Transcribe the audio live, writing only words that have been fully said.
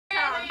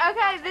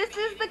Okay, this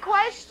is the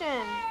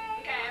question.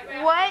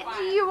 What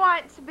do you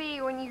want to be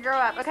when you grow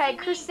up? Okay,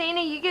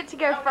 Christina, you get to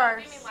go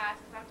first.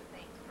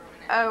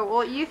 Oh,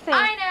 well, you think.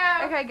 I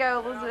know. Okay, go,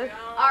 Elizabeth.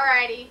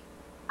 Alrighty.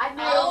 I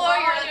know.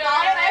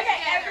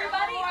 Okay,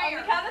 everybody,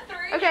 on the count of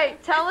 3. Okay,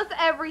 tell us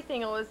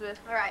everything, Elizabeth.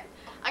 Alright.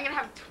 I'm gonna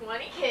have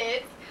 20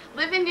 kids,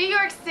 live in New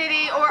York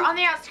City or on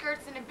the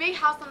outskirts in a big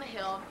house on the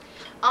hill.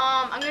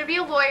 I'm gonna be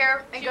a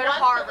lawyer and go to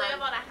Harvard. She wants to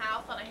live on a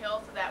house on a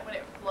hill so that when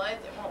it floods,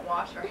 it won't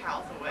wash her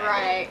house away.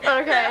 Right.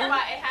 Okay. That's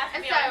why it has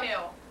to be on a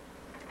hill.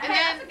 And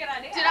then,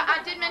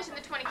 I did mention the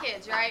 20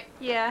 kids, right?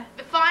 Yeah.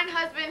 The fine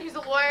husband who's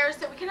a lawyer,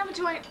 so we can have a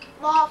joint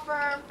law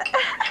firm.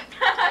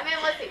 And then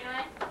let's see.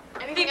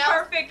 Anything The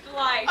else? perfect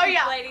life, Oh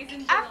yeah. ladies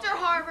and gentlemen. After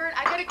Harvard,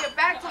 I gotta go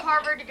back to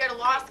Harvard to go to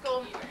law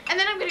school, and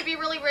then I'm gonna be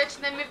really rich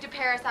and then move to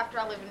Paris after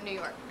I live in New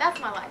York. That's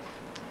my life.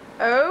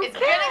 Okay. It's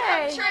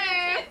gonna come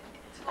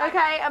true.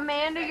 Okay,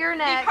 Amanda, you're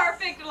next. The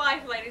perfect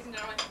life, ladies and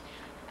gentlemen.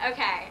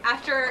 Okay,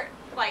 after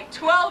like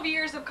 12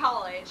 years of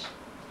college,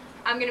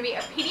 I'm gonna be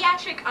a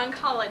pediatric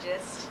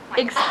oncologist.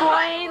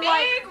 Explain, big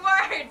like,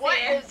 words. What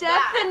here. is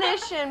that?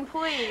 definition,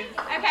 please.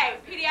 Okay,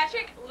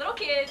 pediatric, little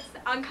kids,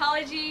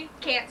 oncology,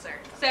 cancer.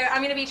 So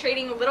I'm gonna be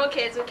treating little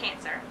kids with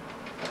cancer.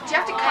 Do you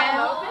have to cut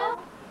them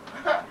open?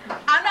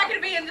 I'm not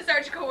gonna be in the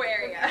surgical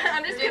area.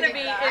 I'm just gonna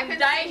be in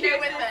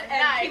diagnosis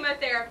and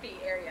chemotherapy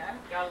area.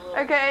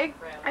 Okay.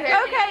 Okay.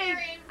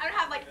 I'm gonna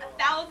have like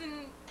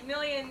 $1,000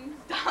 million,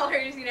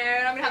 you know,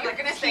 and I'm gonna have like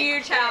a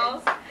huge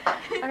house.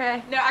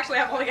 Okay. No, actually,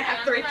 I'm only gonna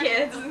have 3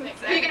 kids. Who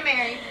are you gonna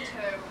marry?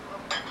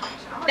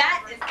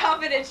 That is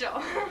confidential.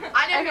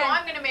 I know Okay. who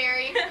I'm gonna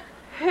marry.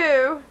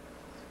 Who?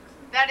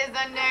 That is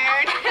a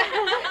nerd.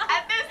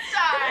 At this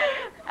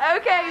time.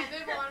 Okay.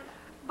 Move on.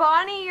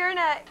 Bonnie, you're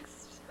next.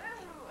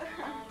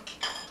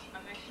 A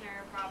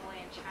missionary probably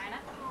in China.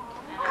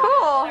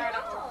 Cool. Start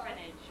an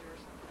orphanage or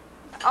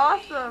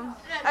something. Awesome.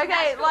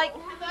 Okay, like,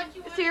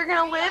 so you're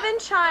gonna live in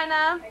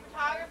China.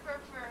 Photographer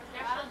for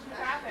National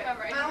Geographic.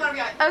 I don't want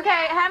to be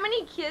Okay, how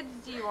many kids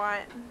do you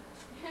want?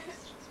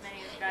 As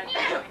many as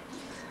God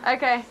can.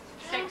 Okay.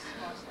 6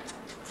 mostly.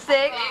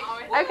 6.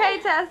 Okay,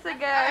 Tessa,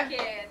 go.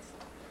 kids.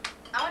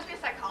 I want to be a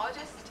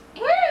psychologist.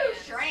 Woo!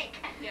 Shrink.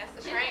 Yes,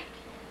 a shrink.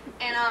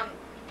 And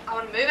I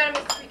want to move out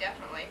of Mississippi,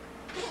 definitely.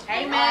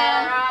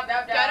 Amen.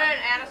 Go to an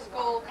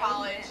out-of-school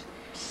college.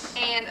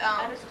 And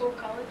Out of school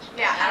college?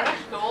 yeah, out of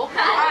school.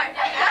 Alright.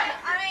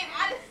 I mean,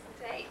 out of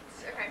state.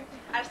 Okay.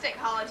 Out of state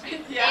college.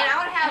 Yeah. And I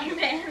want to have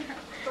Amen.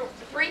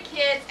 3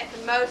 kids, at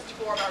the most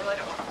 4, but I really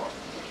don't want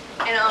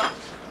 4.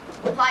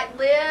 And like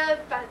live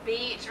by the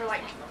beach or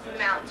like in the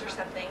mountains or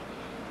something.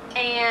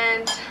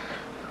 And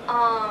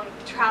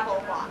travel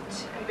a lot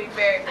and be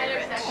very,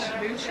 very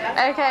rich.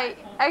 Okay.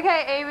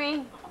 Okay,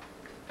 Amy.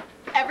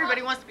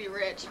 Everybody wants to be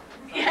rich.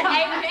 Amen.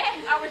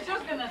 I was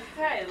just gonna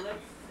say, let's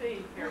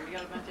see here. We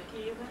got a bunch of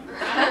heathen.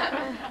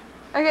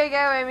 Okay,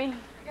 go, Amy.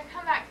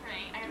 Come back to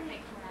me. I gotta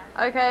think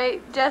more. Okay,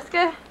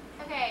 Jessica.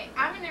 Okay,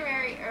 I'm gonna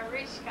marry a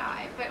rich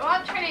guy, but while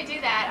I'm trying to do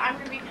that, I'm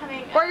gonna be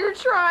becoming. Or you're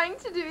trying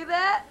to do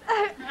that?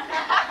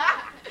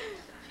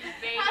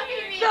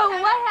 Baby. So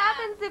what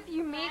happens if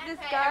you meet this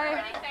guy?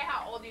 Everybody say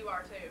how old you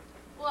are too.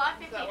 Well, I'm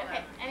 15.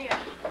 Okay. Anyway,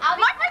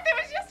 My birthday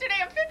was yesterday.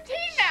 I'm 15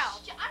 now.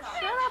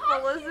 Shut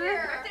up, Elizabeth.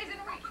 Birthday's in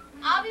a week.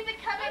 I'll be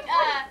becoming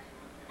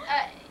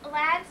a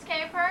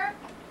landscaper,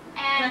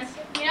 and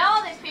you know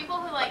all these people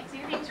who like do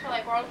things for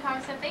like WorldCom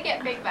and stuff. They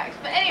get big bucks.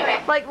 But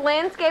anyway, Like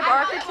landscape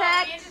I really want to be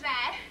architect? into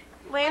that.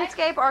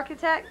 Landscape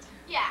architect?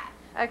 Yeah.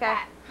 Okay.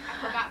 That.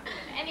 I forgot for a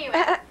minute. Anyway,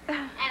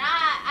 and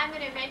I'm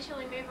gonna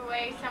eventually move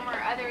away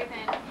somewhere other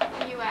than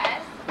the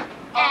U.S.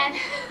 And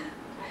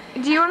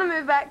Do you want to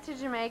move back to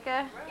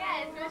Jamaica?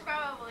 yes, most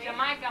probably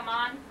Jamaica,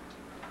 man.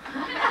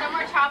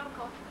 somewhere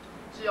tropical.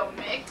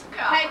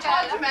 Jamaica. Hey,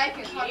 talk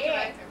Jamaican. Talk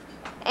Jamaican.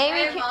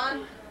 Amy, Hey,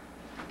 Mom.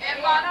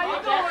 Hey, Mom, how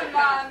you doing,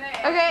 Mom?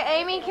 okay,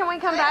 Amy, can we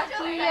come back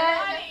to you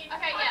yet?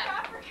 Okay,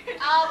 yeah.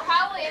 I'll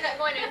probably end up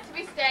going to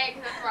Mississippi State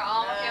because that's where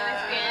all my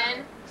family's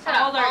been.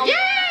 How old are you?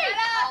 Shut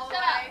up!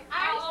 Shut up!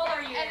 How old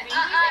are you, And, Amy? Did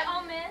you say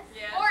Ole Miss?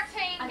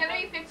 14, gonna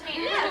be 15.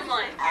 Two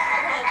months.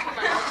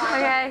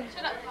 Okay.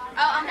 Shut up.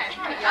 Oh, I'm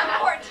sorry. I'm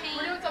 14.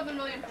 We're doing something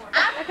really important.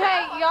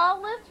 Okay,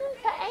 y'all listen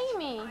to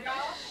Amy.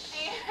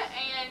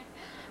 And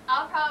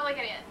I'll probably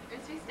get in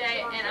Mississippi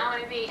State, and I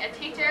want to be a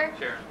teacher.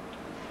 Sharon.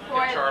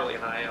 For Give Charlie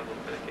high, a little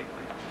bit of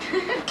giggling.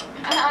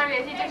 I want to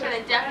be a teacher for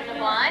the deaf and the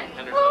blind.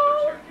 And there's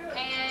other Sharon.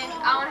 And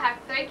I want to have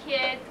 3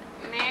 kids,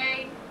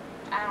 married,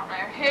 I don't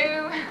know who,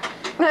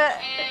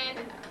 and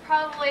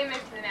probably move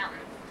to the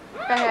mountains.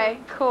 Okay,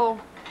 cool.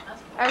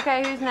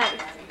 Okay, who's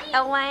next?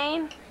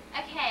 Elaine?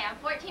 Okay, I'm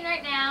 14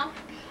 right now,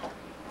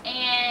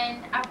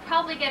 and I'll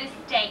probably go to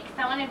state because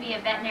I want to be a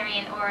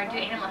veterinarian or do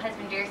animal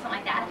husbandry or something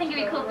like that. I think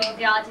it'd be cool to be a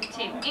zoologist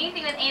too.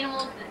 Anything with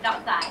animals that's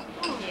outside.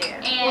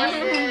 Yeah.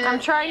 And I'm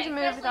trying to move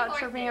especially without horses.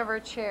 tripping over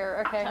a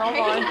chair. Okay, hold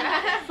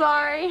on.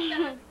 Sorry.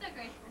 So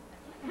graceful.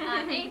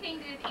 Anything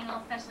to do with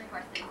animals, especially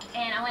horses.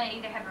 And I want to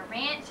either have a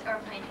ranch or a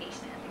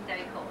plantation. I think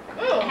that'd be cool.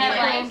 Ooh, have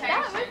like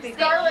that would be six-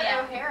 Scarlett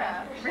yeah.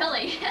 O'Hara.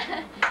 Really,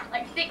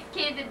 like 6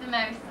 kids at the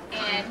most,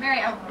 and marry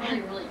a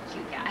really, really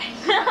cute guy.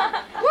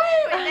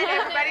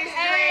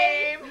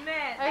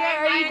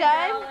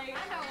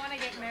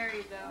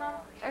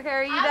 Okay,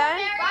 are you done?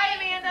 Bye,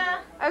 Amanda.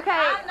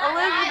 Okay,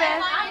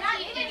 Elizabeth.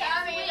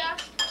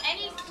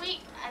 Any sweet,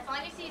 as long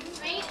as he's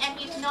sweet and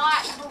he's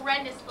not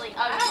horrendously ugly.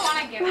 I don't want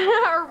to give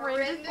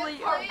Horrendously.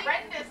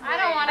 horrendous. I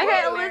don't want to Okay,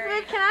 get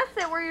Elizabeth, can I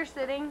sit where you're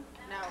sitting?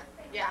 No.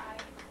 Yeah.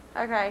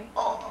 Okay.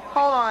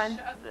 Hold on.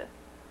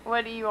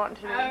 What do you want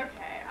to do?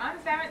 Okay,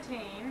 I'm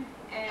 17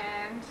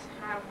 and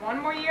I have one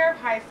more year of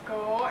high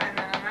school and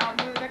then I'm out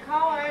into the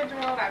college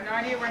world. I have no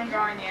idea where I'm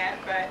going yet,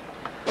 but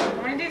I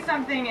want to do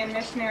something in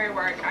missionary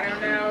work. I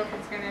don't know if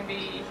it's going to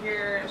be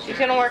here. She's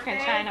going to work in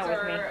China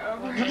with me.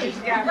 Overseas.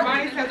 Yeah,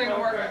 Bonnie says I'm going to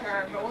work with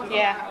her, but we'll see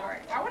how that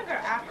works. I want to go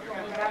to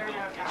Africa, but I don't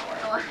know if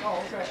that works.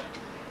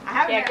 I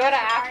haven't Yeah, go to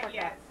Africa.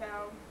 yet, so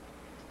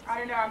I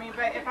don't know. I mean,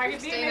 but if I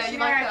could be a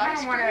missionary, I kind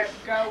of want to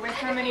go with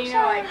somebody, you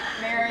know, like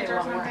marriage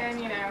or something,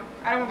 you know.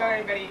 I don't want to go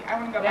with anybody. I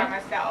want to go by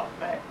myself,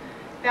 but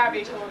that'd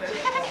be cool to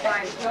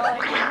find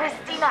somebody.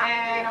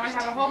 And I want to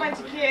have a whole bunch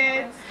of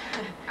kids.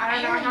 I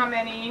don't know how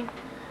many.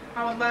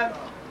 I would love.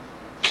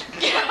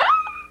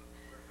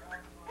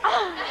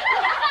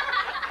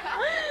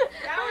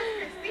 That was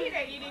Christina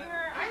eating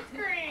her ice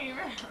cream.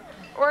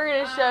 We're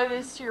going to show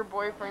this to your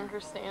boyfriend,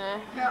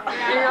 Christina.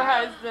 Your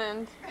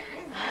husband.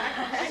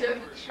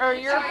 Or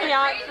your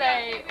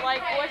fiance.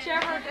 Like,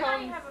 whichever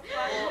comes.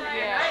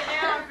 Yeah. Right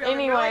now I'm feeling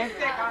Anyway. really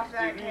sick off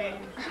that cake.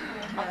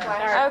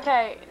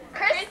 Okay.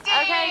 Christy!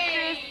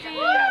 Okay, Christy.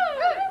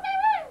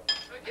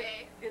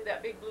 Okay. Did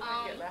that big blue thing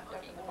get left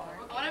up in the barn?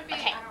 I want to be,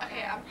 okay,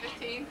 I'm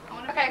 15. I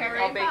want to be a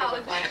marine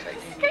biologist.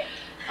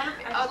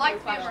 I would like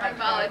to be a marine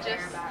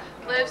biologist,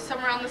 live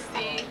somewhere on the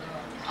sea.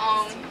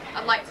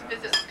 I'd like to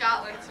visit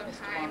Scotland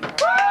sometime.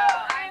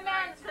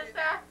 Amen,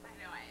 sister. I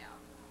know I am.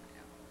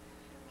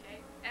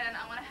 Okay, and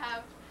I want to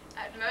have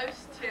at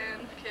most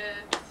 10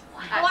 kids.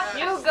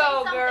 You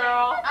go,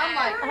 girl. I'm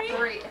like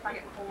 3 if I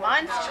get 4.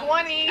 Mine's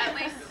 20. At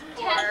least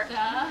 4.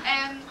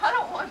 And I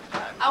don't want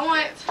that. I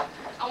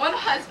want a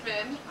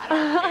husband. I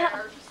don't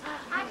care.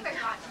 I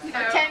forgot. You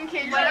know, 10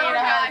 kids, you whatever need a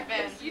guy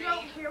husband. fits You me.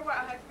 don't care what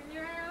husband you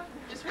have?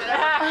 Just whatever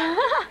guy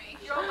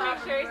fits me. You'll Make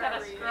sure he's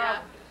had a scrub.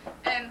 Yeah.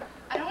 And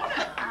I don't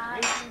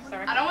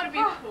want to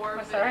be poor,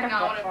 but Sorry.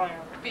 I want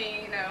to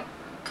be, you know.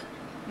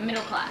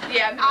 Middle class.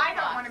 Yeah, middle I don't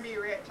class. want to be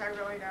rich. I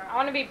really don't. I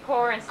want to be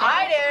poor and simple.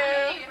 I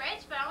do.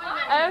 Rich, but I want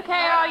to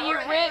Okay, all you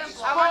rich,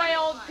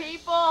 spoiled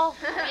people.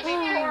 I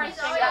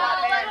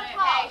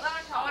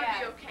want to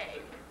be okay.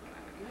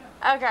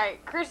 Okay,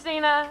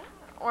 Christina.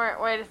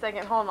 Wait a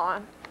second. Hold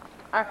on.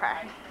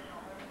 Okay.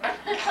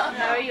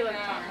 No, you look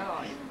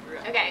fine.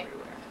 Okay.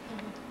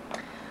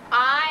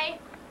 I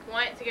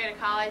want to go to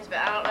college, but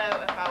I don't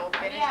know if I will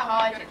finish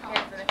college. It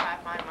depends on if I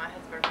find my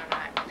husband or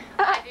not.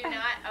 I do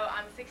not. Oh,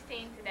 I'm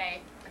 16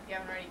 today, if you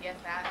haven't already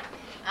guessed that.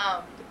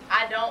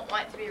 I don't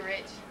want to be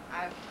rich.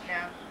 I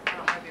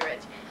don't want to be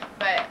rich.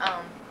 But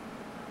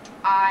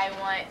I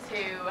want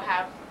to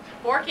have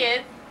 4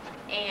 kids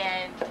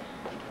and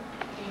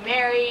be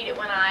married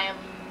when I am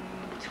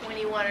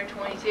 21 or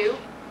 22.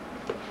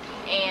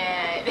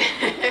 And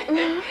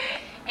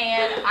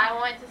and I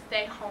want to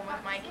stay home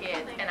with my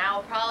kids, and I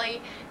will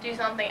probably do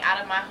something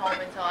out of my home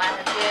until I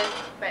have kids,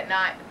 but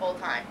not full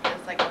time.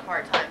 Just like a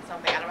part time,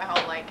 something out of my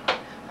home, like I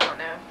don't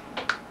know,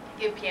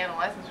 give piano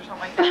lessons or something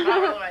like that. But I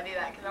don't really want to do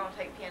that because I don't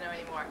take piano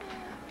anymore.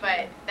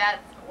 But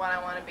that's what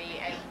I want to be,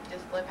 and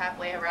just live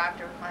happily ever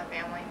after with my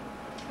family.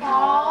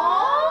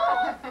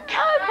 Aww.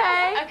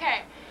 Okay.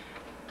 Okay.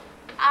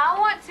 I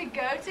want to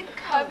go to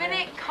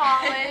Covenant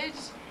College,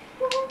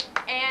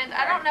 and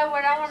I don't know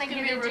what I want to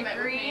get a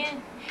degree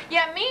in.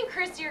 Yeah, me and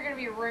Christy are gonna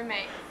be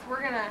roommates.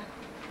 We're gonna,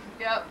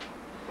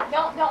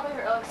 Don't move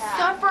it really fast.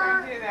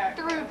 suffer Do that.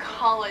 through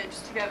college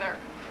together.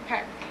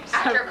 Okay.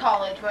 After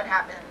college, what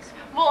happens?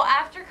 Well,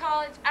 after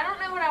college, I don't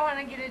know what I want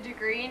to get a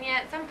degree in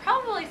yet.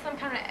 Probably some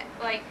kind of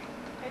like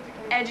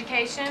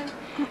education.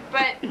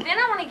 But then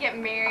I want to get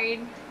married,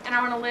 and I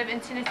want to live in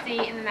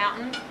Tennessee in the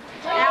mountains.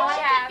 And I want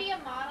to have. be a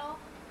model.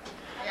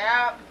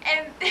 Yeah.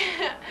 And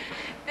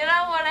then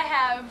I want to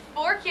have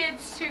 4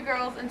 kids, 2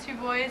 girls and 2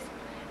 boys,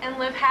 and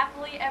live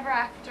happily ever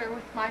after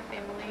with my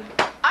family.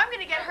 I'm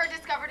gonna get her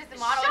discovered as a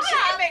model. Shut She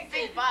can up. make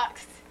big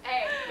bucks.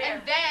 Hey,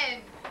 And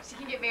then she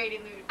can get married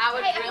and move. I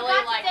would Hey, I really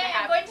forgot to like to say, I'm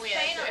have going to twins.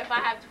 Spain So on- if I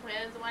have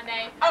twins one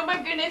day oh my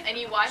goodness, and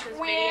you watch this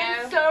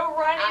twins video, so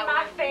running I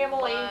my would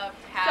family. love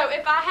to So have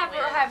if I ever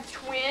twins. have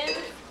twins,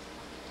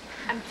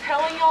 I'm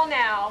telling y'all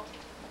now,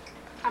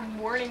 I'm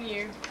warning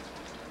you.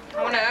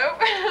 Oh no.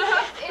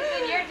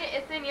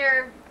 It's in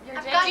your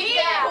I've gene. got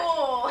Yeah.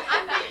 Deadpool.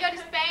 I'm gonna go to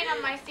Spain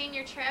on my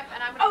senior trip,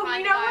 and I'm gonna Oh,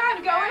 find you know the guy where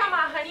I'm gonna going marry. on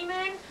my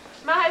honeymoon?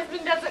 My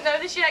husband doesn't know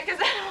this yet because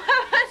I don't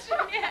have a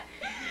husband yet.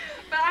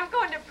 But I'm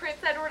going to Prince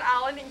Edward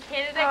Island in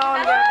Canada Oh,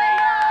 because no.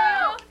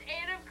 that's the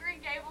Anne of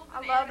Green Gables. I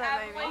and love Anne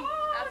that Hathaway. movie.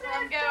 That's where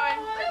I'm going.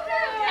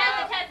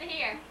 Tessa,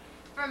 here.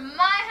 For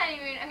my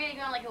honeymoon, I'm gonna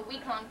go on like a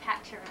week-long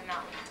pack trip in the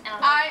mountains. And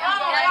I'm I am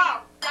going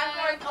going. I'm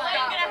going What are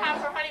you gonna have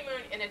for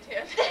honeymoon in a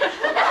tent?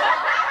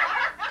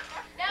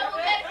 No,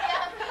 we'll get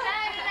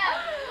no.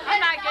 I'm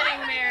not getting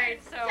married,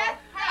 so. Oh,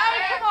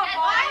 come on, My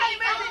boy.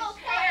 honeymoon is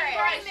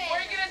Paris.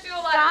 We're going to do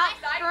a Stop lot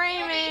of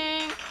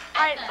screaming.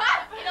 Alright.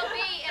 It'll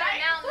be in a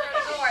mountain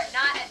resort.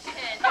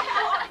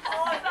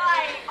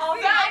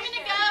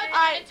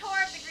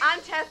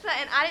 Tessa,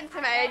 and I didn't say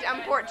my age.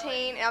 I'm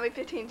 14, and I'll be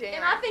 15 in January.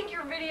 And I think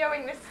you're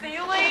videoing the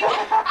ceiling.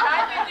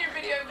 I think you're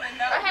videoing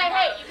the nose.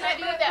 Hey, you can't